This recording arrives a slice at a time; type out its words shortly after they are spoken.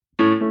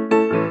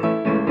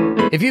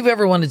If you've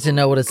ever wanted to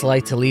know what it's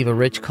like to leave a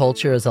rich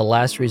culture as a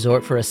last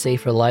resort for a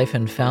safer life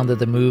and found that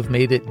the move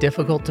made it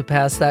difficult to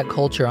pass that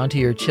culture onto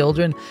your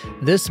children,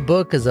 this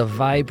book is a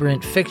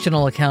vibrant,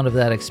 fictional account of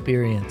that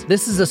experience.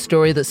 This is a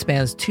story that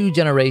spans 2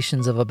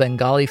 generations of a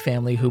Bengali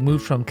family who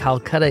moved from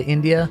Calcutta,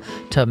 India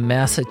to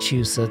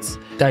Massachusetts.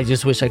 I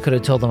just wish I could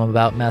have told them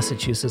about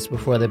Massachusetts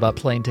before they bought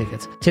plane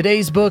tickets.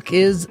 Today's book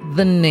is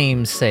The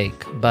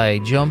Namesake by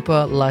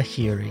Jhumpa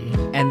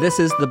Lahiri. And this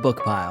is The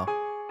Book Pile.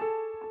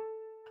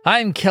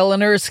 I'm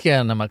Kellen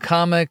Erskine. I'm a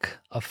comic,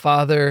 a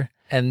father,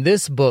 and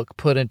this book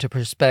put into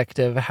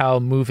perspective how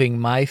moving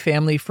my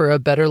family for a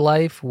better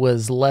life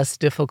was less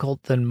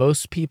difficult than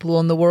most people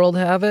in the world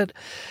have it,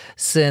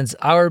 since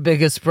our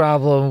biggest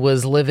problem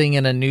was living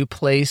in a new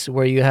place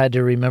where you had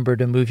to remember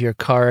to move your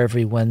car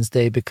every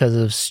Wednesday because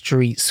of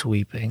street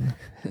sweeping.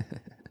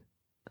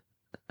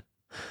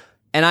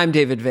 And I'm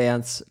David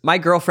Vance. My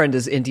girlfriend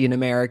is Indian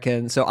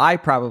American, so I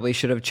probably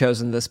should have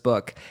chosen this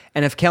book.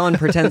 And if Kellen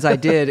pretends I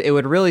did, it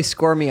would really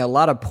score me a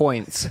lot of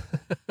points.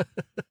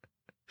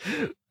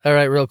 All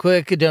right, real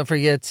quick, don't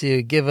forget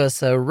to give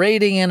us a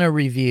rating and a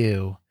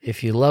review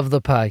if you love the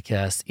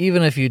podcast.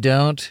 Even if you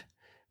don't,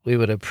 we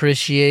would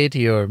appreciate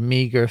your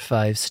meager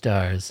 5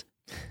 stars.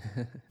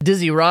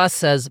 Dizzy Ross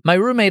says, my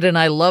roommate and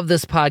I love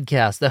this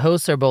podcast. The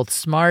hosts are both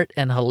smart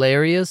and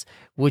hilarious,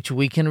 which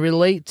we can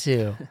relate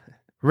to.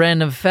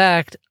 Random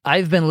fact,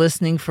 I've been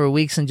listening for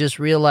weeks and just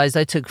realized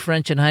I took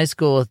French in high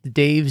school with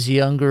Dave's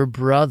younger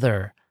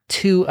brother.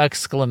 2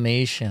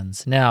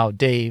 exclamations. Now,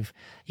 Dave,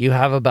 you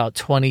have about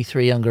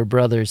 23 younger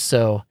brothers,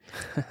 so...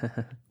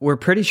 We're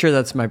pretty sure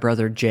that's my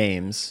brother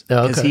James,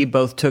 because he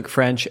both took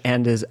French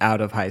and is out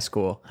of high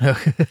school.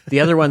 The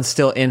other one's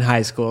still in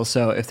high school,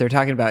 so if they're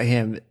talking about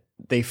him,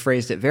 they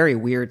phrased it very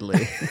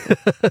weirdly.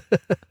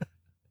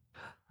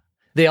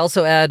 They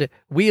also add,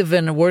 we have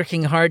been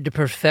working hard to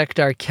perfect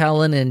our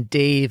Kellen and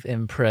Dave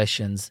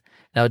impressions.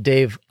 Now,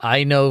 Dave,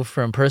 I know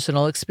from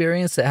personal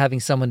experience that having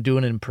someone do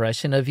an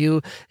impression of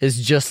you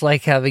is just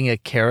like having a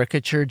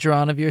caricature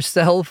drawn of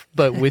yourself,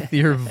 but with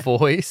your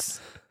voice.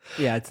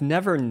 Yeah, it's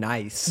never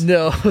nice.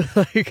 No,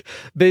 like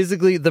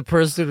basically the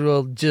person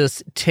will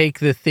just take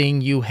the thing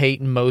you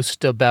hate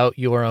most about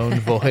your own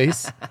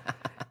voice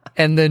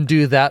and then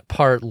do that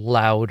part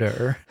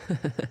louder.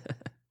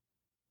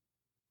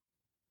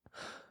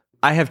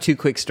 I have 2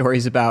 quick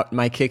stories about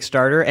my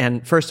Kickstarter.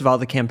 And first of all,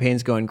 the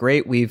campaign's going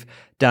great. We've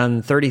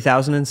done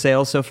 30,000 in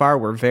sales so far.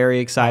 We're very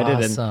excited.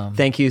 Awesome. And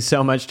thank you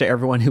so much to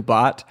everyone who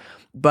bought.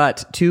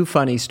 But 2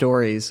 funny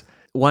stories.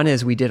 One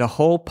is we did a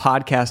whole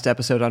podcast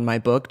episode on my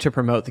book to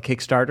promote the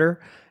Kickstarter.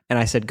 And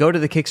I said, go to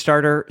the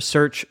Kickstarter,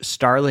 search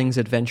Starling's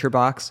Adventure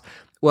Box.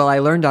 Well, I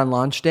learned on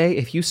launch day,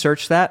 if you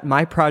search that,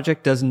 my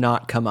project does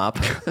not come up.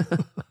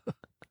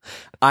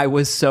 I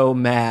was so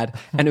mad,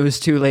 and it was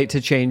too late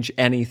to change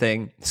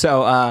anything.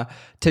 So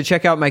to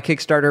check out my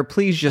Kickstarter,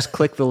 please just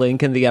click the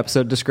link in the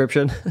episode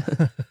description.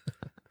 I'm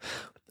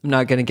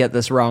not going to get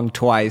this wrong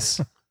twice.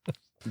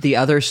 The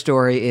other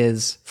story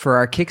is, for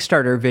our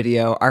Kickstarter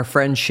video, our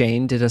friend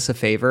Shane did us a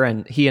favor,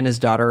 and he and his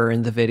daughter are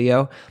in the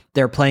video.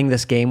 They're playing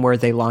this game where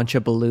they launch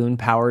a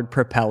balloon-powered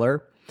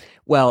propeller.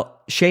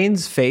 Well,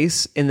 Shane's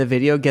face in the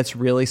video gets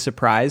really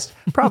surprised,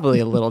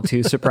 probably a little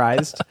too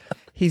surprised.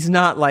 He's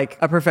not like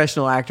a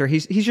professional actor.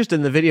 He's just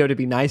in the video to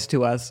be nice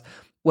to us.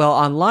 Well,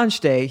 on launch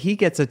day, he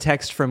gets a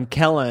text from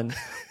Kellen.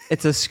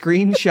 It's a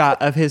screenshot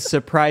of his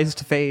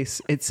surprised face.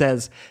 It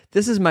says,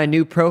 "This is my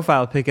new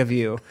profile pic of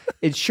you.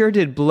 It sure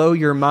did blow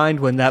your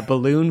mind when that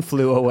balloon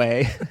flew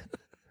away."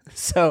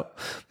 So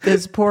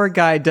this poor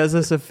guy does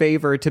us a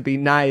favor to be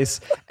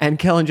nice, and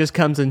Kellen just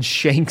comes and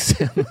shanks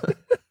him.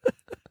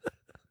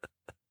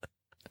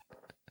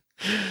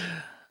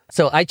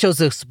 So I chose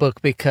this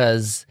book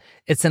because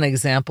it's an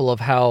example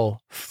of how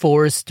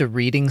forced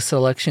reading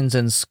selections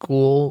in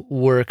school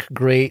work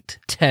great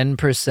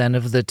 10%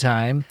 of the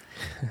time.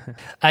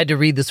 I had to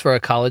read this for a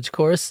college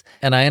course,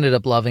 and I ended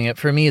up loving it.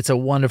 For me, it's a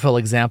wonderful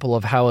example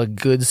of how a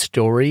good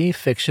story,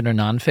 fiction or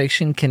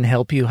nonfiction, can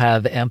help you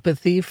have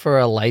empathy for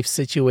a life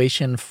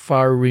situation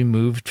far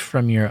removed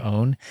from your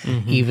own,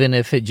 even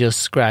if it just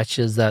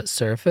scratches that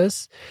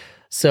surface.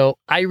 So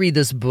I read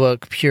this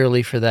book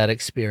purely for that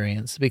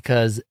experience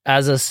because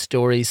as a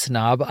story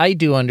snob, I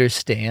do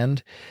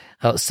understand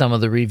some of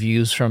the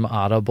reviews from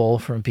Audible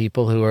from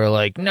people who are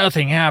like,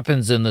 nothing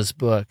happens in this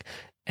book.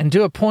 And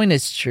to a point,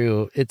 it's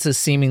true. It's a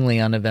seemingly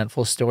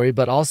uneventful story,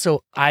 but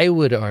also I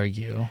would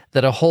argue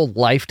that a whole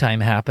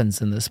lifetime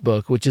happens in this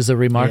book, which is a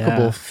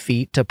remarkable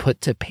feat to put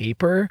to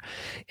paper.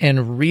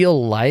 And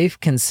real life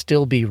can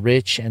still be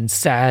rich and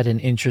sad and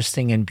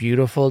interesting and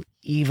beautiful,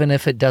 even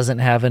if it doesn't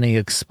have any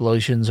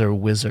explosions or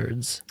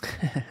wizards.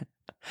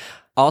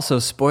 Also,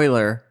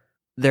 spoiler,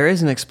 there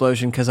is an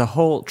explosion because a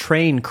whole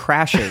train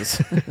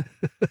crashes.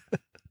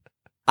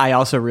 I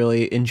also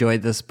really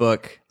enjoyed this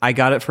book. I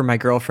got it for my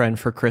girlfriend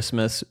for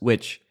Christmas,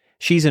 which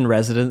she's in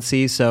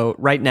residency. So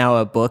right now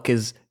a book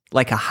is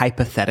like a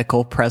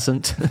hypothetical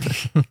present.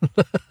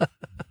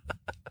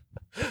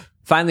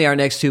 Finally, our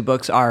next 2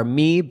 books are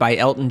Me by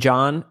Elton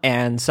John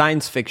and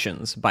Science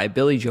Fictions by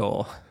Billy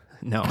Joel.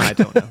 No, I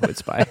don't know who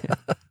it's by.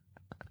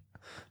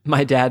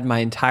 My dad, my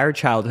entire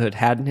childhood,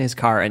 had in his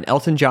car an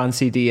Elton John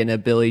CD and a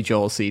Billy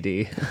Joel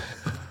CD.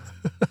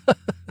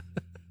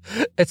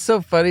 It's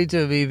so funny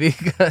to me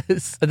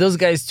because those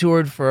guys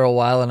toured for a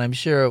while, and I'm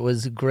sure it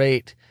was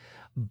great.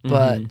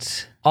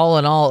 But all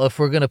in all, if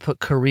we're going to put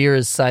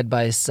careers side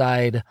by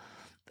side,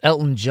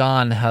 Elton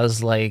John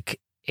has like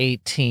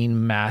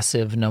 18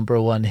 massive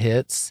number one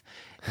hits.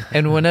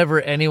 And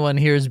whenever anyone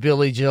hears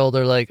Billy Joel,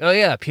 they're like, oh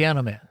yeah,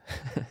 Piano Man.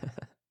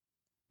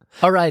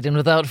 All right, and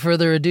without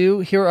further ado,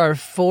 here are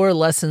 4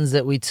 lessons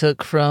that we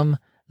took from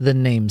The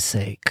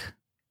Namesake.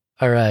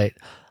 All right,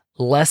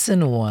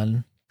 lesson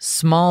 1,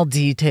 small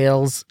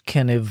details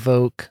can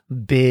evoke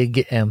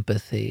big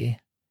empathy.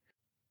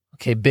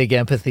 Okay, big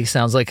empathy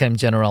sounds like I'm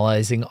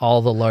generalizing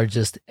all the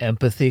largest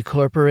empathy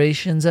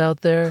corporations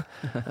out there.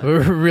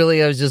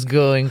 Really, I was just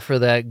going for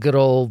that good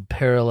old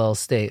parallel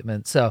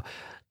statement. So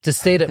to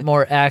state it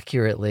more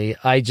accurately,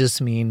 I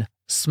just mean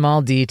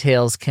small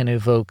details can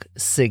evoke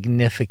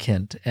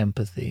significant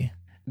empathy.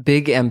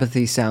 Big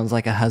empathy sounds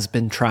like a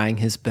husband trying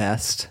his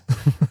best.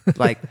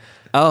 Like,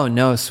 oh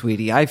no,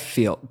 sweetie, I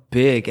feel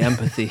big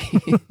empathy.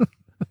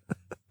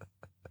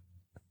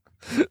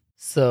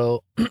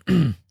 So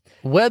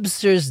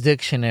Webster's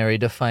dictionary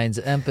defines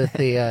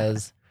empathy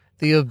as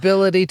the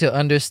ability to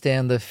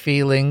understand the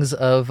feelings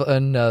of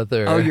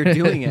another. Oh, you're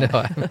doing it. No,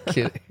 I'm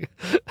kidding.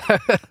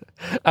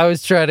 I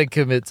was trying to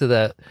commit to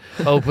that,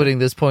 opening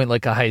this point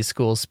like a high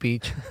school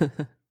speech,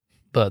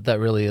 but that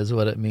really is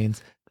what it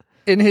means.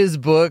 In his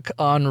book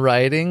on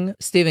writing,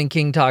 Stephen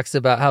King talks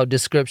about how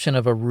description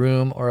of a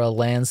room or a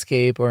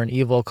landscape or an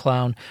evil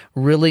clown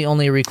really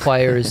only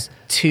requires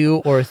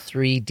 2 or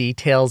 3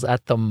 details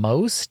at the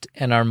most,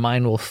 and our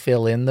mind will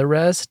fill in the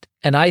rest.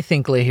 And I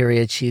think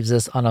Lahiri achieves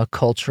this on a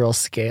cultural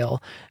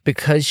scale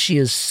because she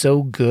is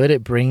so good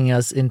at bringing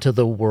us into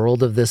the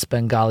world of this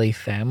Bengali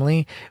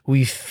family.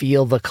 We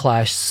feel the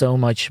clash so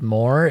much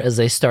more as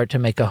they start to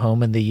make a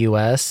home in the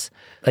U.S.,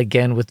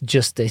 again, with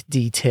just a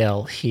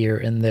detail here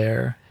and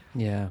there.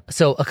 Yeah.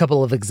 So a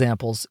couple of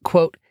examples.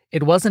 Quote,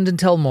 it wasn't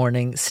until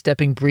morning,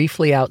 stepping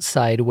briefly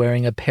outside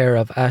wearing a pair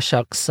of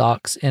Ashok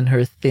socks in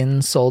her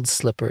thin-soled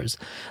slippers,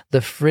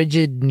 the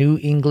frigid New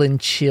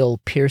England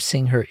chill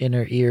piercing her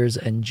inner ears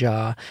and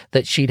jaw,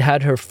 that she'd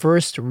had her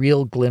first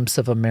real glimpse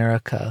of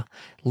America.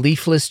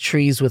 Leafless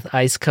trees with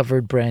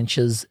ice-covered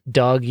branches,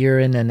 dog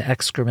urine and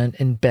excrement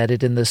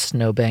embedded in the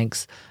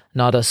snowbanks,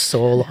 not a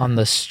soul on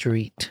the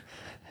street.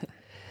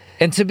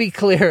 And to be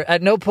clear,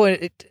 at no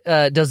point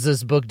does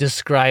this book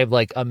describe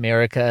like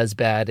America as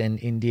bad and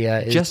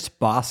India is just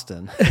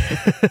Boston.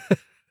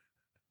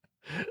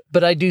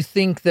 But I do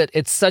think that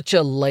it's such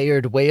a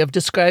layered way of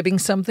describing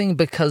something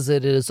because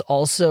it is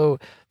also,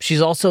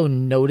 she's also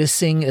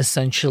noticing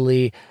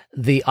essentially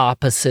the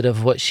opposite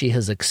of what she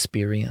has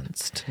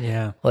experienced.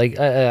 Yeah. Like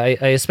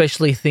I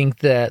especially think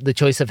that the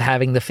choice of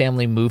having the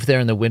family move there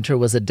in the winter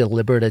was a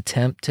deliberate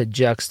attempt to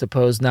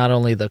juxtapose not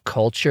only the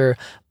culture,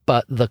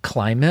 but the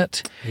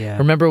climate. Yeah.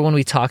 Remember when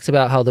we talked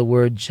about how the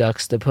word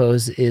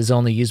juxtapose is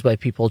only used by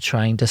people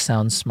trying to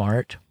sound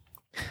smart?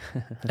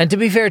 And to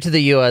be fair to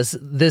the U.S.,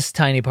 this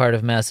tiny part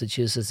of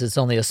Massachusetts is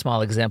only a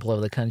small example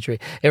of the country.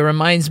 It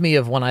reminds me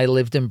of when I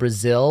lived in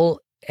Brazil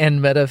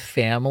and met a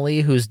family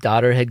whose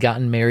daughter had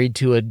gotten married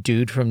to a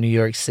dude from New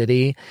York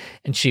City,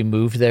 and she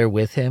moved there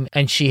with him,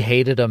 and she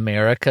hated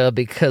America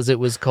because it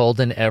was cold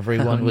and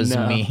everyone was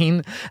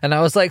mean. And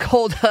I was like,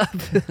 hold up.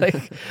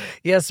 Like,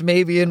 yes,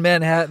 maybe in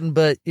Manhattan,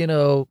 but, you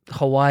know,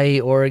 Hawaii,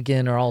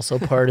 Oregon are also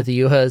part of the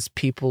U.S.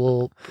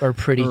 People are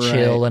pretty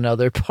chill in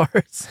other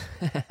parts.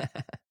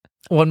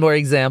 One more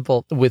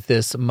example with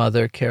this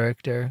mother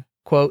character.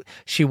 Quote,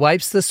 she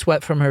wipes the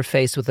sweat from her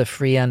face with the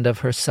free end of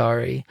her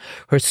sari.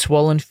 Her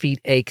swollen feet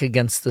ache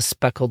against the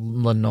speckled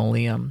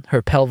linoleum.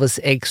 Her pelvis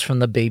aches from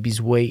the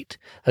baby's weight.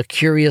 A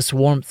curious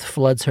warmth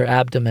floods her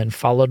abdomen,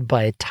 followed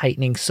by a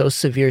tightening so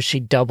severe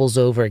she doubles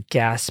over,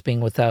 gasping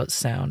without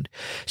sound.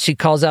 She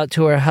calls out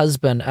to her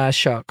husband,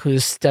 Ashok, who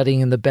is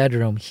studying in the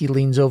bedroom. He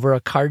leans over a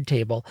card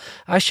table.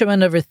 Ashima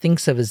never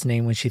thinks of his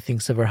name when she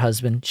thinks of her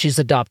husband. She's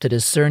adopted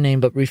his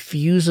surname, but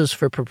refuses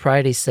for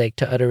propriety's sake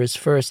to utter his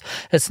first.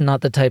 It's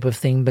not the type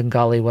of thing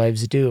Bengali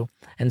wives do.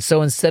 And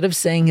so instead of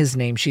saying his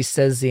name, she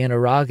says the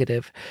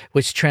interrogative,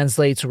 which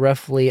translates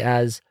roughly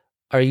as,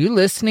 are you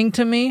listening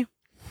to me?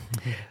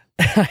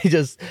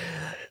 There's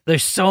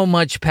so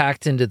much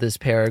packed into this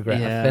paragraph.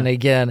 Yeah. And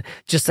again,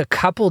 just a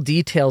couple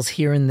details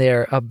here and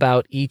there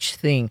about each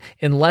thing.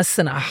 In less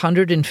than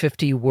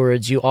 150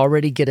 words, you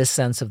already get a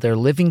sense of their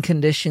living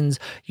conditions.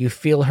 You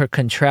feel her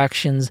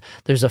contractions.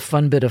 There's a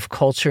fun bit of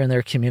culture in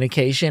their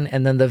communication.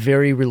 And then the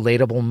very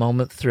relatable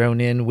moment thrown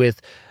in with,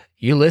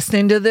 you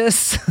listening to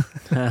this?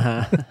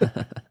 And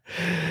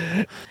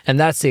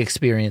that's the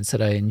experience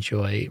that I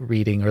enjoy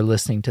reading or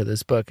listening to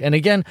this book. And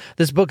again,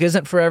 this book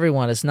isn't for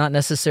everyone. It's not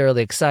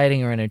necessarily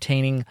exciting or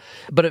entertaining,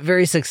 but it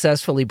very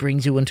successfully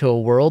brings you into a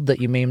world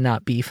that you may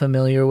not be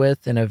familiar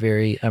with in a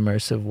very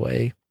immersive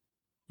way.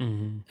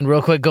 And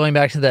real quick, going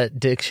back to that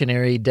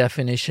dictionary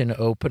definition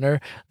opener,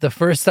 the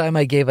first time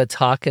I gave a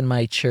talk in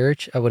my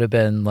church, I would have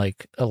been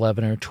like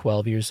 11 or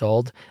 12 years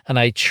old, and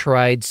I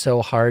tried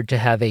so hard to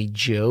have a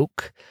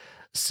joke.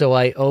 So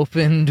I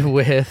opened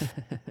with,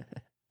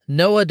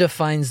 Noah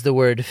defines the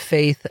word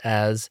faith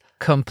as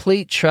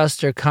complete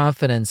trust or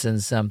confidence in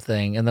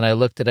something. And then I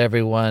looked at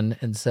everyone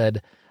and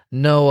said,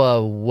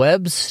 Noah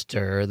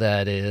Webster,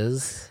 that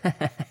is.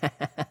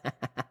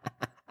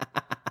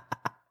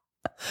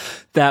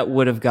 That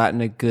would have gotten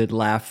a good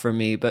laugh from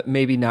me, but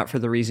maybe not for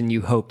the reason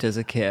you hoped as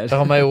a kid.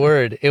 Oh, my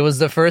word. It was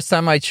the first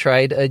time I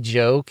tried a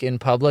joke in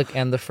public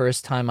and the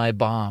first time I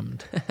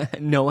bombed.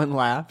 No one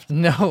laughed?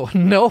 No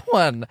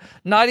one.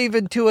 Not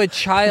even to a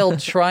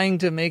child trying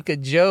to make a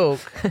joke.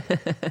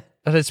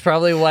 That's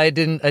probably why I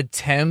didn't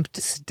attempt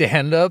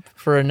stand-up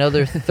for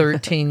another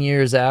 13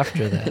 years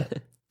after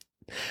that.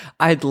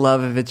 I'd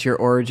love if it's your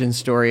origin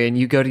story and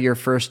you go to your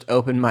first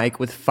open mic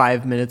with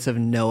 5 minutes of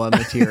Noah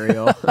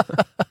material.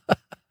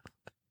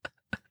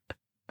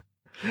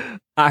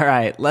 All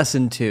right,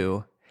 lesson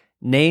 2.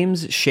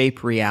 Names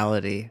shape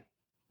reality.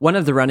 One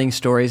of the running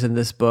stories in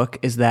this book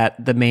is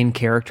that the main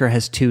character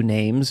has 2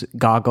 names,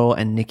 Goggle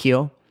and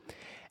Nikhil.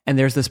 And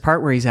there's this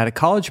part where he's at a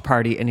college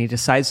party and he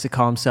decides to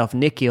call himself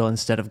Nikhil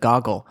instead of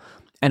Goggle.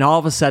 And all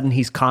of a sudden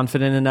he's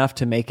confident enough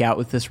to make out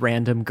with this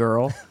random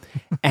girl.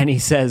 And he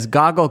says,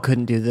 Goggle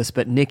couldn't do this,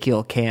 but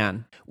Nikhil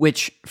can.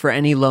 Which, for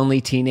any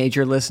lonely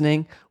teenager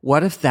listening,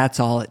 what if that's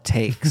all it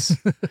takes?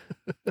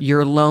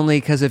 You're lonely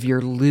because of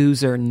your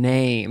loser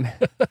name.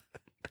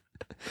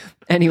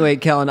 Anyway,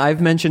 Kellen,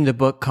 I've mentioned a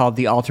book called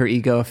The Alter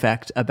Ego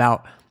Effect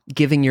about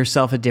giving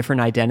yourself a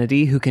different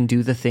identity who can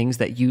do the things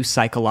that you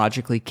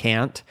psychologically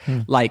can't.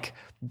 Like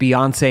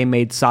Beyonce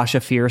made Sasha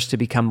fierce to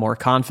become more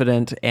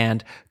confident,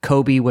 and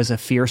Kobe was a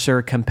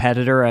fiercer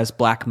competitor as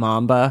Black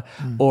Mamba.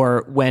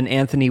 Or when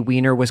Anthony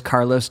Weiner was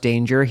Carlos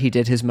Danger, he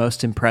did his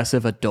most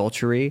impressive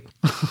adultery.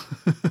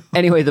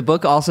 Anyway, the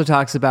book also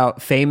talks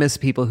about famous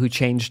people who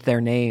changed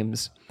their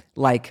names,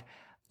 like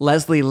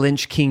Leslie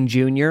Lynch King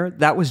Jr.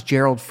 That was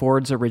Gerald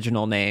Ford's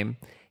original name.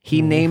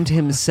 He named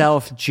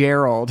himself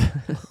Gerald.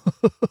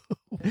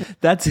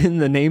 That's in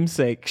the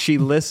namesake. She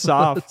lists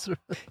off. Right.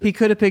 He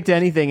could have picked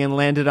anything and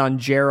landed on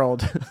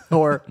Gerald.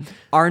 Or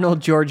Arnold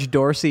George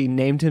Dorsey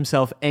named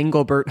himself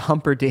Engelbert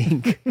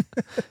Humperdinck.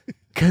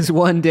 Because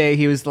one day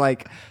he was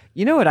like,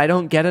 you know what I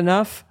don't get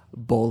enough?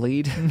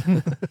 Bullied.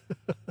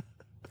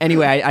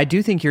 Anyway, I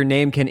do think your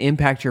name can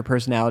impact your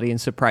personality in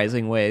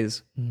surprising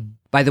ways.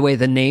 By the way,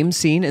 the name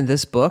scene in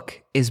this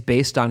book is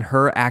based on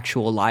her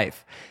actual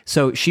life.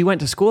 So she went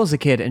to school as a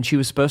kid and she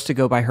was supposed to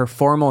go by her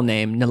formal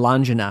name,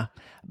 Nilanjana.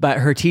 But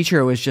her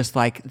teacher was just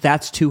like,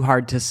 that's too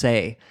hard to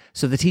say.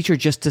 So the teacher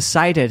just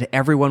decided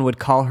everyone would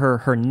call her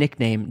her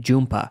nickname,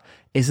 Jhumpa.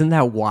 Isn't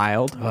that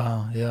wild?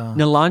 Wow, yeah.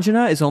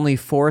 Nilanjana is only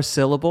 4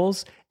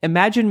 syllables.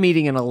 Imagine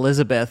meeting an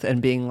Elizabeth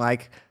and being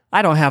like,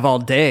 I don't have all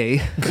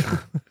day.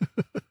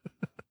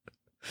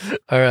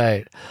 All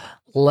right.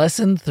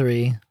 Lesson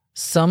 3.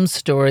 Some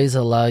stories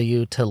allow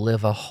you to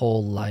live a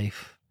whole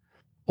life.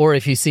 Or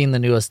if you've seen the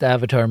newest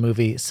Avatar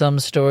movie, some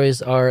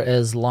stories are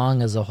as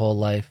long as a whole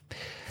life.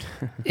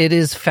 It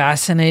is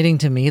fascinating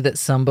to me that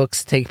some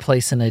books take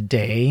place in a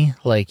day,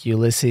 like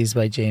Ulysses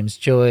by James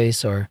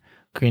Joyce or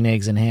Green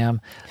Eggs and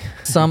Ham.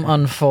 Some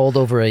unfold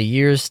over a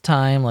year's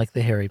time, like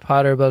the Harry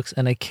Potter books,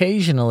 and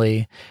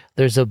occasionally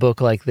there's a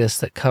book like this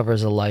that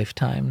covers a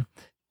lifetime.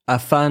 A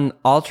fun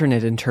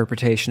alternate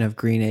interpretation of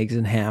Green Eggs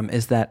and Ham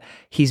is that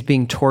he's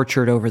being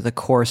tortured over the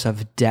course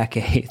of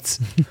decades,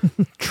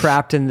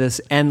 trapped in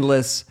this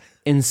endless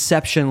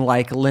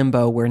Inception-like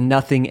limbo where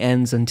nothing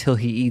ends until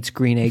he eats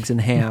green eggs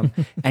and ham,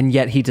 and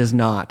yet he does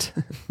not.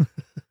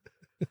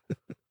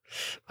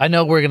 I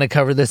know we're going to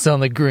cover this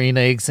on the Green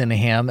Eggs and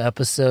Ham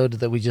episode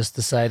that we just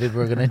decided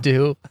we're going to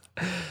do.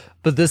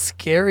 But the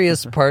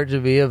scariest part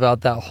to me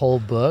about that whole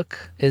book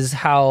is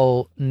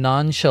how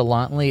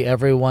nonchalantly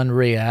everyone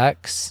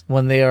reacts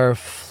when they are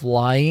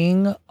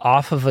flying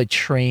off of a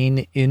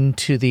train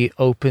into the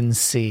open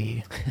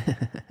sea.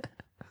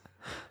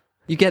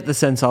 You get the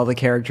sense all the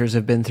characters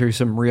have been through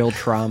some real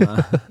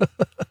trauma.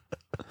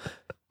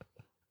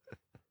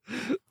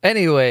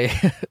 Anyway,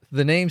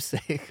 the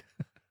namesake.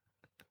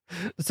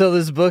 So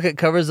this book, it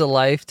covers a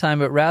lifetime,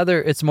 but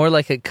rather it's more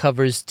like it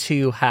covers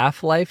 2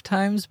 half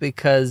lifetimes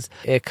because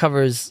it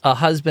covers a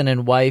husband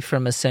and wife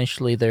from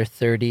essentially their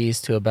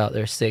 30s to about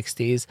their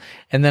 60s,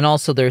 and then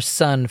also their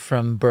son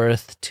from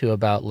birth to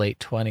about late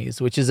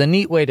 20s, which is a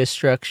neat way to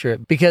structure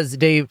it. Because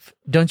Dave,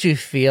 don't you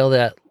feel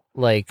that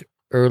like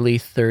early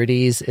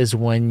 30s is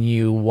when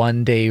you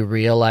one day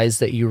realize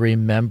that you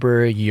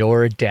remember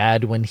your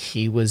dad when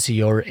he was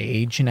your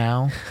age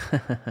now?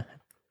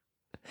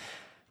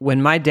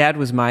 When my dad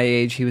was my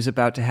age, he was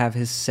about to have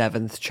his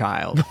 7th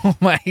child. Oh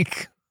my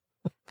God.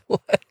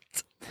 What?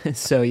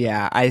 So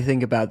yeah, I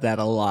think about that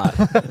a lot.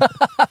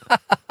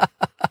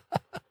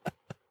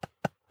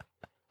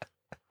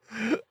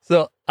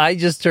 So I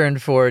just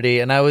turned 40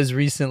 and I was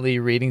recently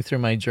reading through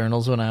my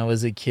journals when I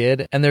was a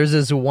kid. And there's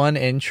this one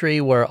entry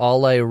where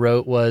all I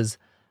wrote was,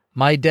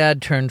 My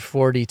dad turned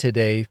 40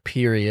 today,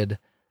 period.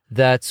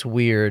 That's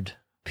weird,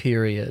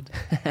 period.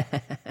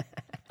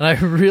 And I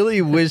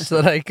really wish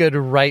that I could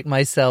write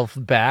myself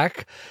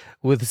back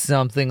with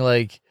something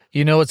like,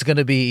 you know what's going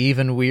to be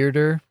even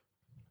weirder?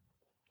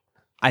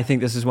 I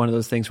think this is one of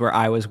those things where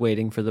I was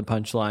waiting for the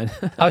punchline.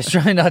 I was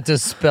trying not to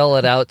spell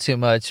it out too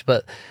much,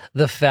 but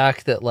the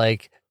fact that,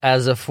 like,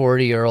 as a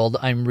 40-year-old,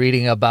 I'm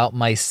reading about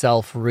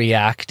myself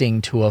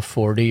reacting to a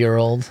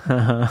 40-year-old.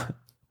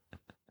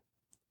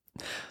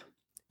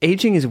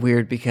 Aging is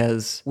weird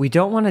because we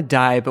don't want to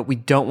die, but we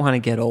don't want to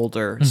get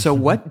older. So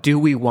what do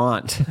we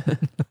want?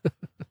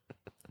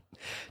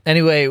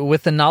 Anyway,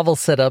 with the novel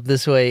set up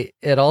this way,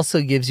 it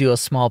also gives you a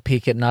small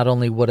peek at not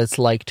only what it's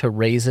like to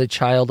raise a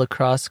child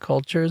across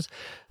cultures,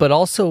 but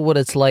also what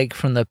it's like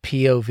from the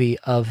POV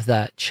of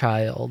that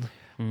child.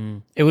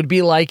 It would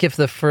be like if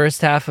the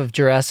first half of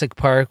Jurassic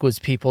Park was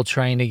people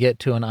trying to get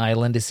to an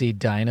island to see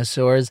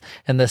dinosaurs,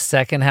 and the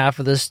second half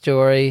of the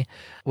story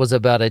was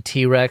about a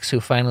T-Rex who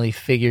finally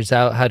figures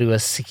out how to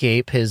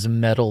escape his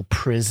metal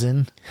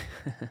prison.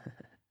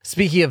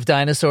 Speaking of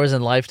dinosaurs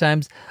and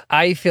lifetimes,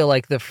 I feel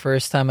like the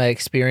first time I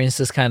experienced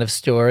this kind of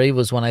story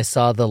was when I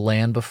saw The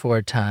Land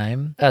Before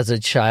Time as a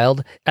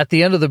child. At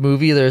the end of the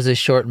movie, there's a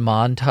short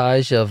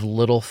montage of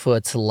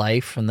Littlefoot's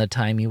life from the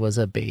time he was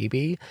a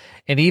baby.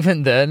 And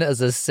even then,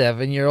 as a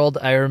 7-year-old,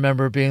 I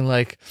remember being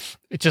like,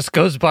 it just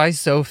goes by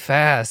so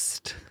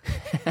fast.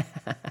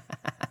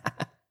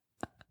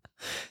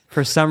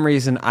 For some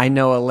reason, I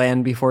know a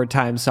Land Before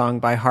Time song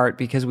by heart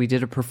because we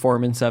did a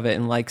performance of it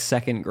in like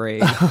second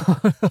grade.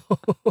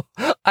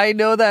 I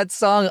know that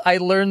song. I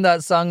learned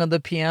that song on the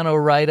piano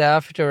right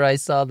after I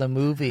saw the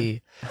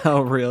movie.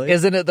 Oh, really?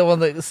 Isn't it the one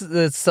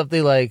that's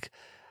something like,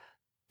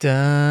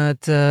 da,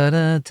 da,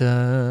 da,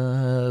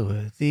 da,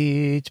 with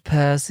each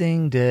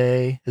passing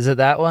day? Is it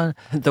that one?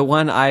 The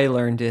one I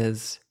learned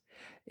is,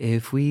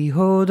 if we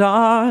hold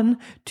on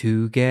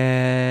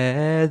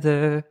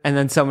together. And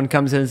then someone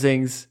comes in and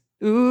sings,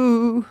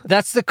 ooh.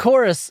 That's the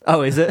chorus.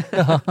 Oh, is it?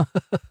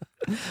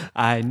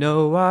 I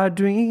know our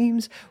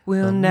dreams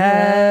will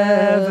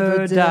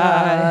never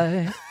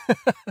die.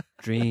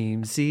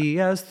 Dreams see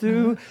us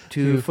through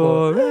to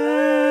forever.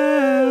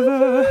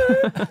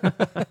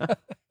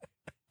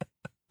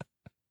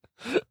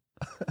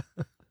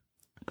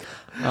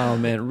 Oh,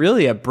 man.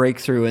 Really a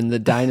breakthrough in the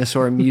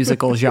dinosaur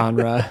musical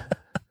genre.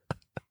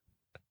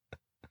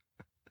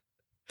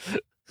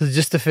 So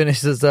just to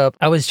finish this up,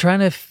 I was trying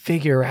to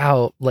figure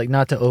out, like,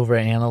 not to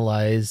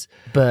overanalyze,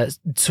 but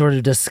sort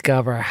of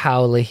discover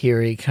how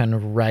Lahiri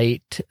can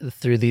write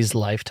through these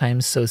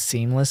lifetimes so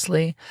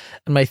seamlessly.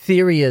 And my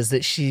theory is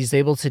that she's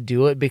able to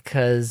do it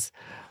because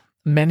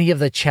many of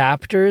the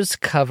chapters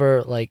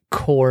cover, like,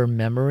 core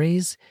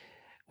memories,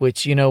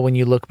 which, you know, when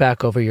you look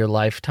back over your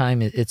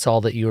lifetime, it's all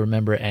that you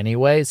remember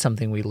anyway. It's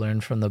something we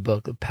learned from the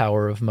book, The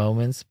Power of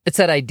Moments. It's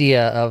that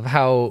idea of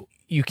how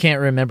you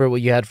can't remember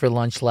what you had for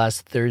lunch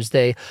last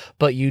Thursday,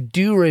 but you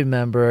do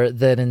remember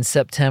that in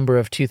September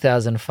of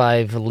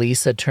 2005,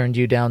 Lisa turned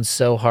you down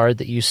so hard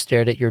that you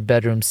stared at your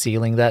bedroom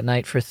ceiling that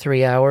night for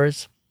 3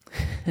 hours.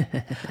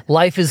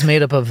 Life is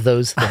made up of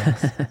those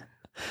things.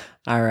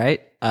 All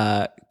right.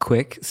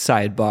 Quick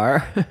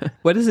sidebar.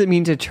 What does it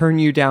mean to turn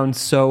you down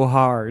so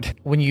hard?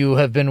 When you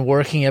have been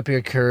working up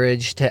your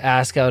courage to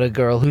ask out a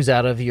girl who's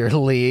out of your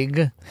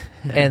league,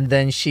 and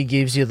then she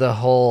gives you the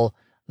whole,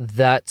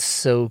 that's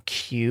so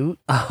cute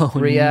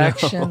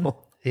reaction. No.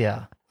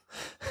 Yeah.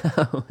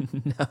 Oh,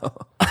 no.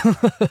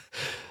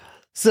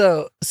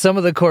 So some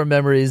of the core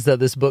memories that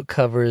this book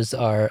covers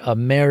are a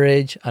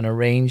marriage, an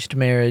arranged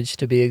marriage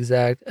to be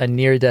exact, a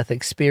near-death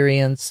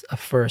experience, a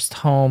first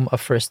home, a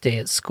first day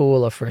at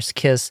school, a first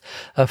kiss,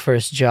 a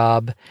first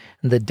job,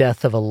 and the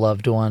death of a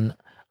loved one,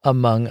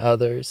 among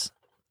others.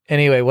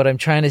 Anyway, what I'm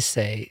trying to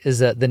say is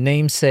that the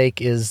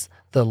namesake is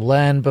the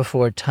land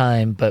before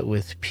time, but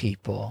with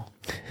people.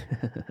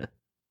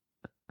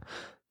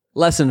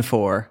 Lesson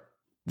 4.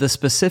 The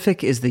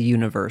specific is the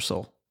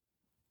universal.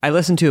 I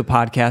listened to a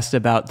podcast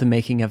about the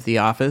making of The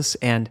Office,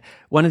 and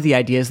one of the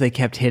ideas they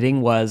kept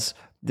hitting was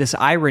this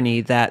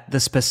irony that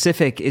the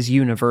specific is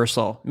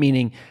universal,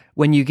 meaning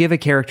when you give a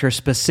character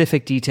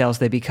specific details,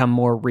 they become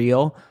more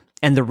real,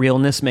 and the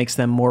realness makes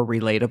them more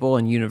relatable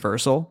and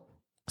universal.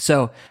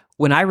 So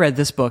when I read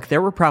this book,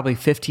 there were probably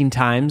 15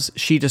 times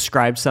she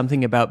described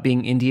something about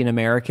being Indian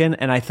American,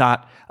 and I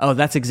thought, oh,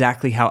 that's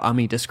exactly how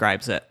Ami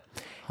describes it.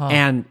 Huh.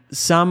 And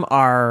some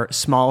are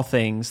small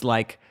things,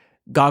 like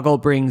Goggle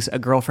brings a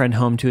girlfriend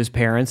home to his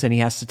parents, and he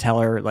has to tell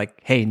her, like,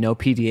 hey, no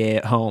PDA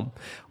at home.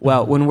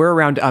 Well, when we're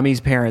around Ami's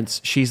parents,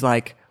 she's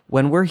like,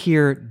 when we're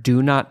here,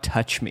 do not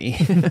touch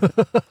me.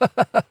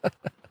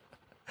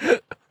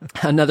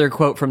 Another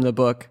quote from the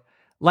book.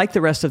 Like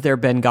the rest of their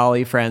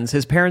Bengali friends,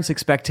 his parents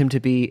expect him to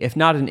be, if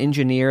not an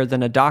engineer,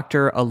 then a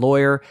doctor, a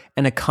lawyer,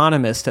 an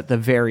economist at the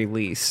very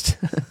least.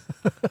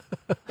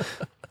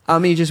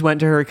 Ami just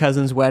went to her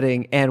cousin's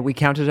wedding, and we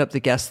counted up the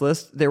guest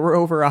list. There were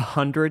over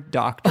 100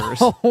 doctors.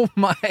 Oh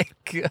my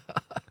gosh.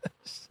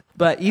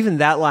 But even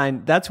that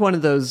line, that's one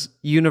of those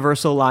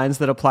universal lines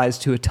that applies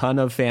to a ton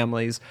of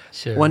families.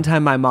 Sure. One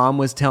time my mom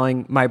was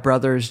telling my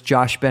brothers,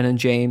 Josh, Ben, and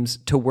James,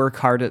 to work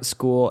hard at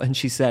school. And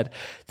she said,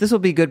 this will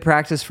be good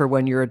practice for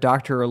when you're a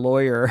doctor or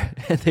lawyer.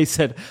 And they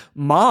said,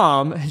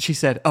 Mom. And she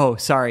said, oh,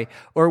 sorry.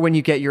 Or when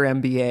you get your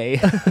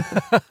MBA.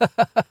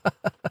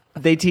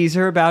 They tease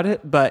her about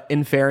it, but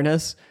in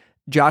fairness,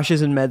 Josh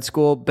is in med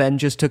school, Ben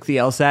just took the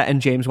LSAT, and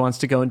James wants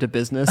to go into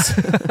business.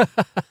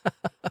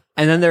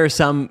 And then there are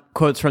some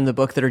quotes from the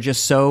book that are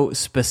just so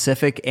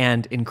specific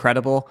and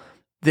incredible.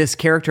 This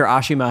character,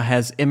 Ashima,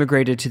 has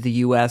immigrated to the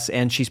U.S.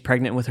 and she's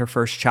pregnant with her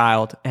first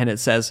child. And it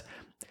says,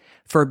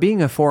 for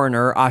being a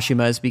foreigner,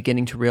 Ashima is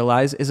beginning to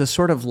realize, is a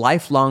sort of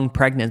lifelong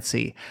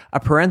pregnancy,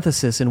 a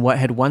parenthesis in what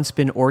had once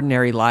been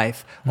ordinary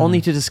life, only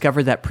to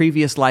discover that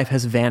previous life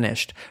has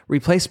vanished,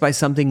 replaced by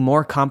something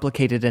more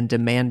complicated and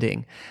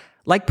demanding.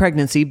 Like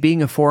pregnancy,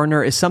 being a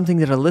foreigner is something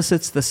that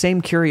elicits the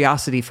same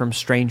curiosity from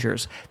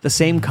strangers, the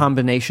same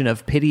combination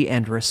of pity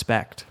and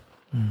respect.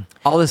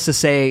 All this to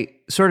say,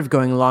 sort of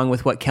going along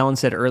with what Kellen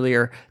said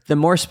earlier, the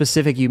more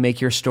specific you make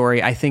your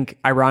story, I think,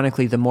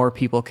 ironically, the more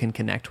people can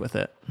connect with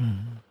it.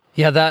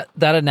 Yeah, that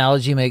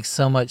analogy makes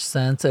so much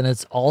sense. And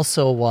it's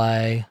also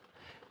why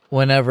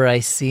whenever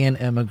I see an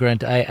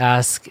immigrant, I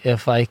ask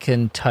if I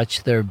can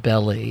touch their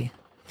belly.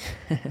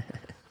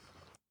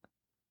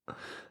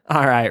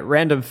 All right,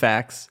 random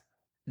facts.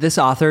 This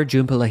author,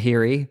 Jhumpa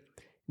Lahiri,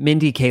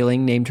 Mindy Kaling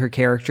named her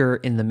character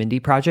in the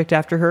Mindy Project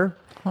after her.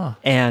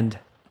 And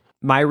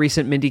my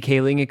recent Mindy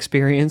Kaling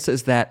experience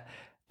is that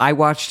I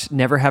watched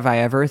Never Have I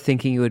Ever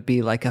thinking it would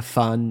be like a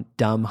fun,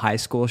 dumb high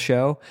school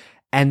show.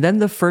 And then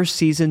the first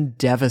season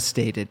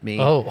devastated me.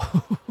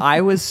 Oh.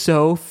 I was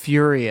so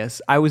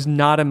furious. I was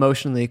not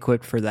emotionally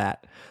equipped for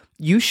that.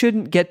 You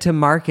shouldn't get to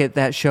market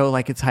that show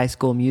like it's High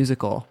School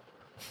Musical.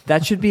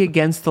 That should be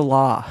against the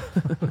law.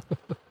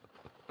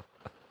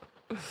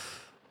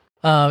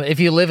 If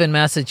you live in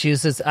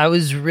Massachusetts, I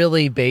was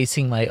really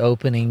basing my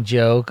opening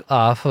joke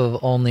off of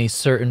only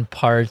certain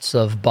parts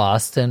of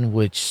Boston,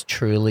 which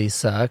truly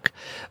suck.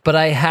 But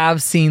I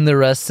have seen the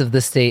rest of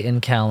the state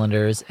in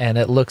calendars, and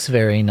it looks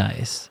very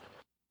nice.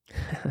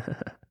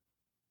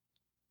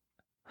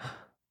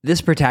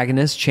 This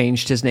protagonist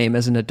changed his name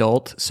as an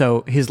adult,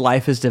 so his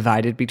life is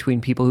divided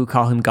between people who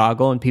call him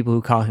Goggle and people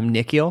who call him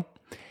Nikhil.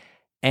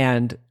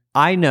 And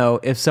I know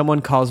if someone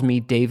calls me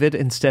David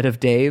instead of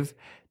Dave,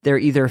 they're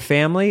either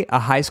family, a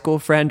high school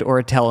friend, or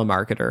a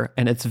telemarketer,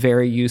 and it's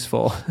very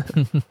useful.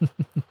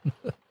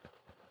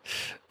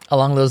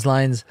 Along those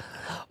lines,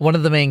 one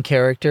of the main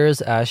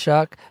characters,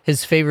 Ashok,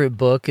 his favorite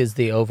book is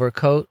The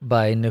Overcoat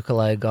by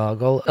Nikolai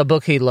Gogol, a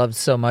book he loved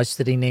so much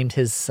that he named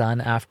his son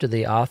after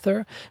the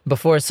author.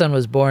 Before his son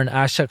was born,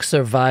 Ashok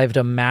survived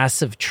a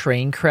massive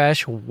train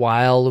crash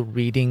while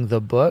reading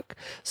the book.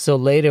 So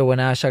later, when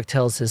Ashok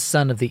tells his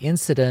son of the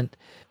incident,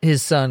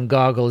 his son,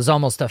 Gogol, is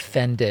almost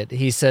offended.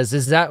 He says,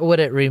 "Is that what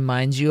it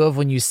reminds you of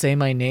when you say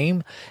my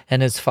name?"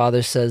 And his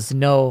father says,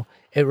 "No,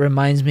 it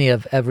reminds me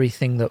of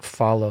everything that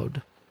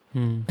followed."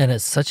 And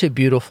it's such a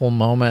beautiful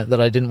moment that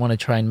I didn't want to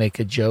try and make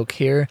a joke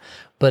here,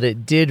 but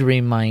it did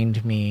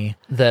remind me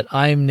that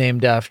I'm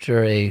named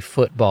after a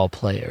football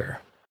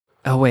player.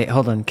 Oh, wait,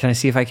 hold on. Can I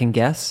see if I can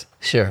guess?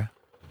 Sure.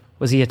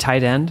 Was he a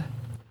tight end?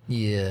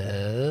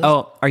 Yes.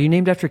 Oh, are you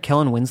named after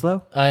Kellen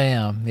Winslow? I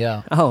am,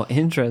 yeah. Oh,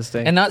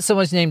 interesting. And not so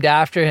much named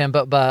after him,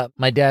 but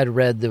my dad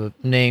read the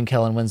name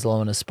Kellen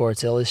Winslow in a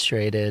Sports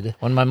Illustrated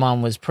when my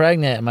mom was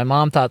pregnant, and my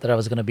mom thought that I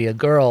was going to be a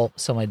girl,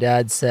 so my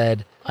dad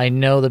said, "I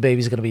know the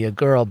baby's going to be a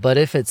girl, but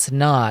if it's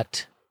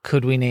not,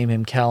 could we name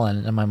him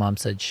Kellen?" And my mom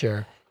said,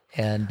 "Sure."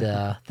 And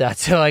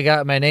that's how I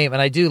got my name.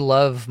 And I do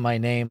love my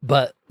name.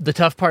 But the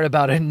tough part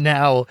about it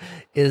now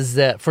is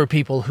that for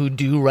people who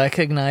do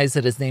recognize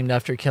that it's named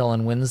after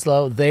Kellen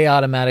Winslow, they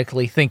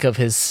automatically think of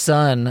his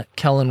son,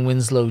 Kellen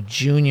Winslow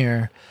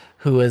Jr.,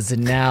 who is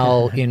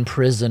now in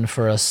prison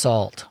for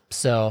assault.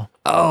 So,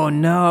 oh,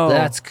 no.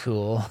 That's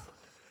cool.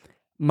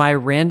 My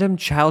random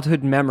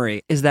childhood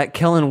memory is that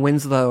Kellen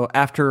Winslow,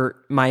 after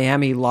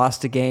Miami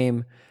lost a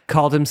game,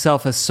 called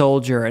himself a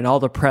soldier, and all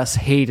the press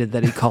hated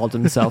that he called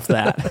himself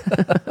that.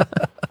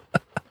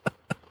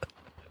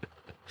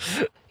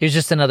 Here's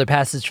just another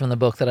passage from the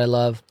book that I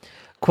love.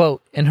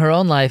 Quote, "In her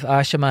own life,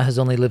 Ashima has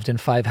only lived in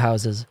 5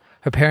 houses.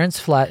 Her parents'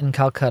 flat in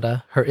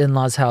Calcutta, her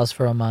in-laws' house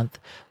for a month,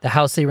 the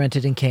house they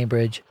rented in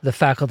Cambridge, the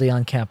faculty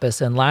on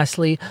campus, and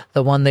lastly,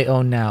 the one they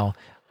own now.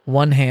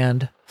 1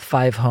 hand,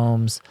 5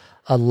 homes,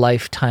 a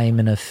lifetime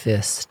in a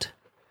fist."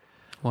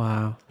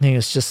 Wow. I think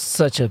it's just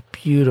such a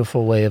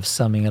beautiful way of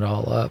summing it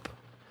all up.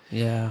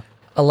 Yeah.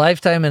 A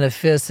lifetime in a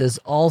fist is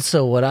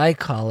also what I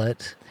call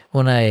it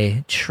when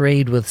I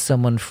trade with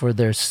someone for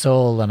their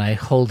soul and I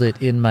hold it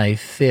in my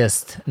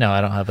fist. No, I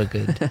don't have a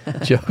good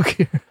joke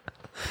here.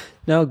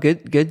 No,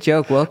 good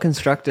joke. Well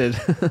constructed.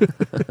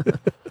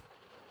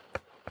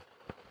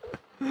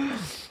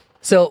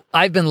 So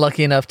I've been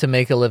lucky enough to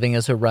make a living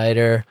as a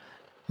writer.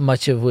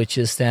 much of which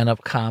is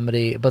stand-up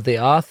comedy. But the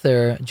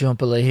author, Jhumpa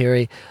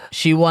Lahiri,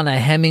 she won a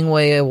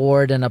Hemingway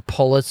Award and a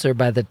Pulitzer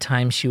by the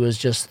time she was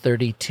just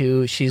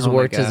 32. She's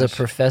worked as a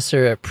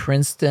professor at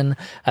Princeton.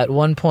 At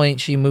one point,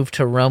 she moved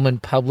to Rome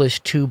and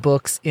published 2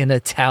 books in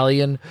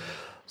Italian.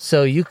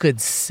 So you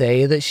could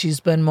say that she's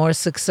been more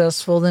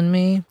successful than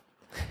me.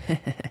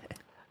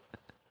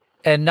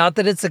 And not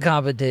that it's a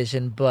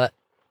competition, but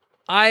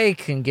I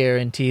can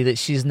guarantee that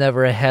she's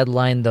never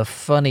headlined the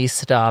Funny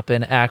Stop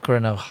in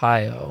Akron,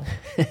 Ohio.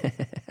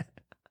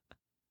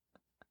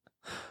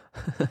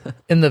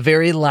 In the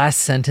very last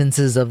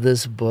sentences of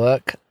this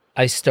book,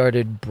 I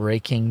started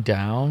breaking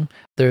down.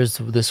 There's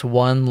this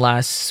one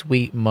last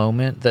sweet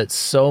moment that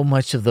so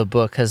much of the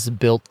book has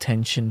built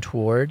tension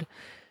toward.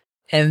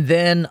 And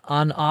then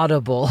on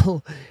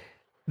Audible,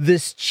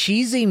 this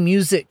cheesy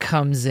music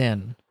comes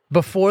in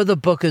before the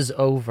book is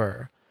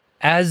over,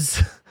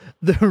 as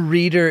the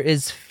reader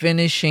is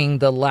finishing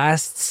the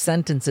last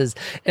sentences.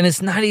 And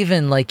it's not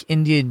even like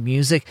Indian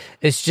music.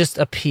 It's just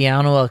a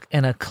piano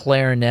and a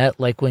clarinet,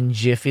 like when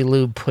Jiffy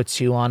Lube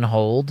puts you on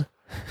hold.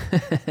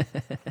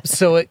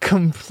 So it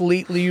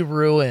completely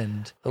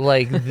ruined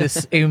like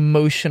this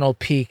emotional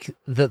peak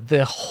that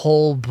the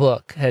whole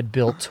book had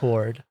built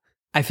toward.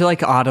 I feel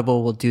like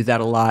Audible will do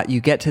that a lot.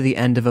 You get to the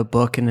end of a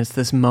book and it's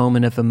this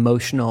moment of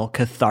emotional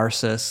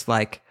catharsis,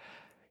 like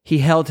he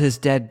held his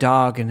dead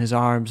dog in his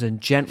arms and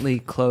gently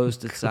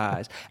closed its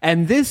eyes.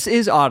 And this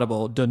is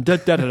Audible. Dun, dun,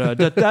 dun, dun,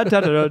 dun, dun,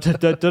 dun, dun,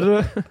 dun,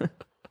 dun,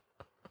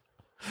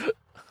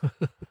 dun.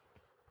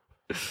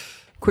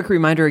 Quick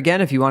reminder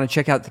again, if you want to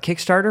check out the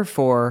Kickstarter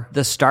for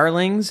The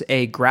Starlings,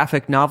 a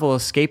graphic novel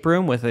escape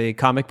room with a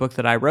comic book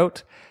that I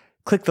wrote,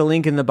 click the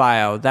link in the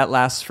bio. That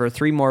lasts for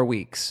 3 more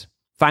weeks.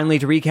 Finally,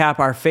 to recap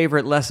our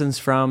favorite lessons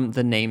from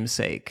The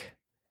Namesake.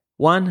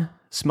 1,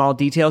 small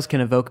details can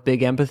evoke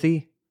big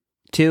empathy.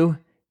 2,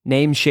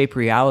 names shape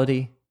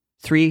reality.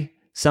 3,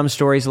 some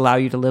stories allow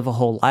you to live a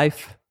whole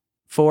life.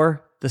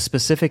 4, the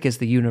specific is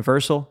the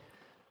universal.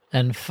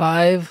 And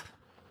 5,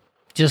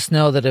 just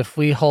know that if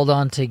we hold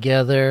on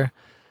together,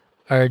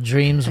 our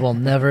dreams will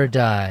never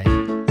die.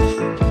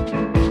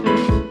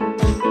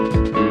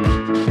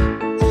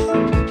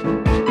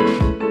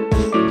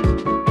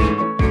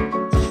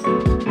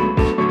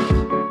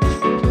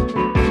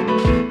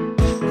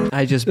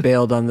 I just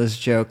bailed on this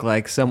joke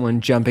like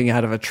someone jumping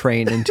out of a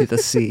train into the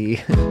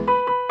sea.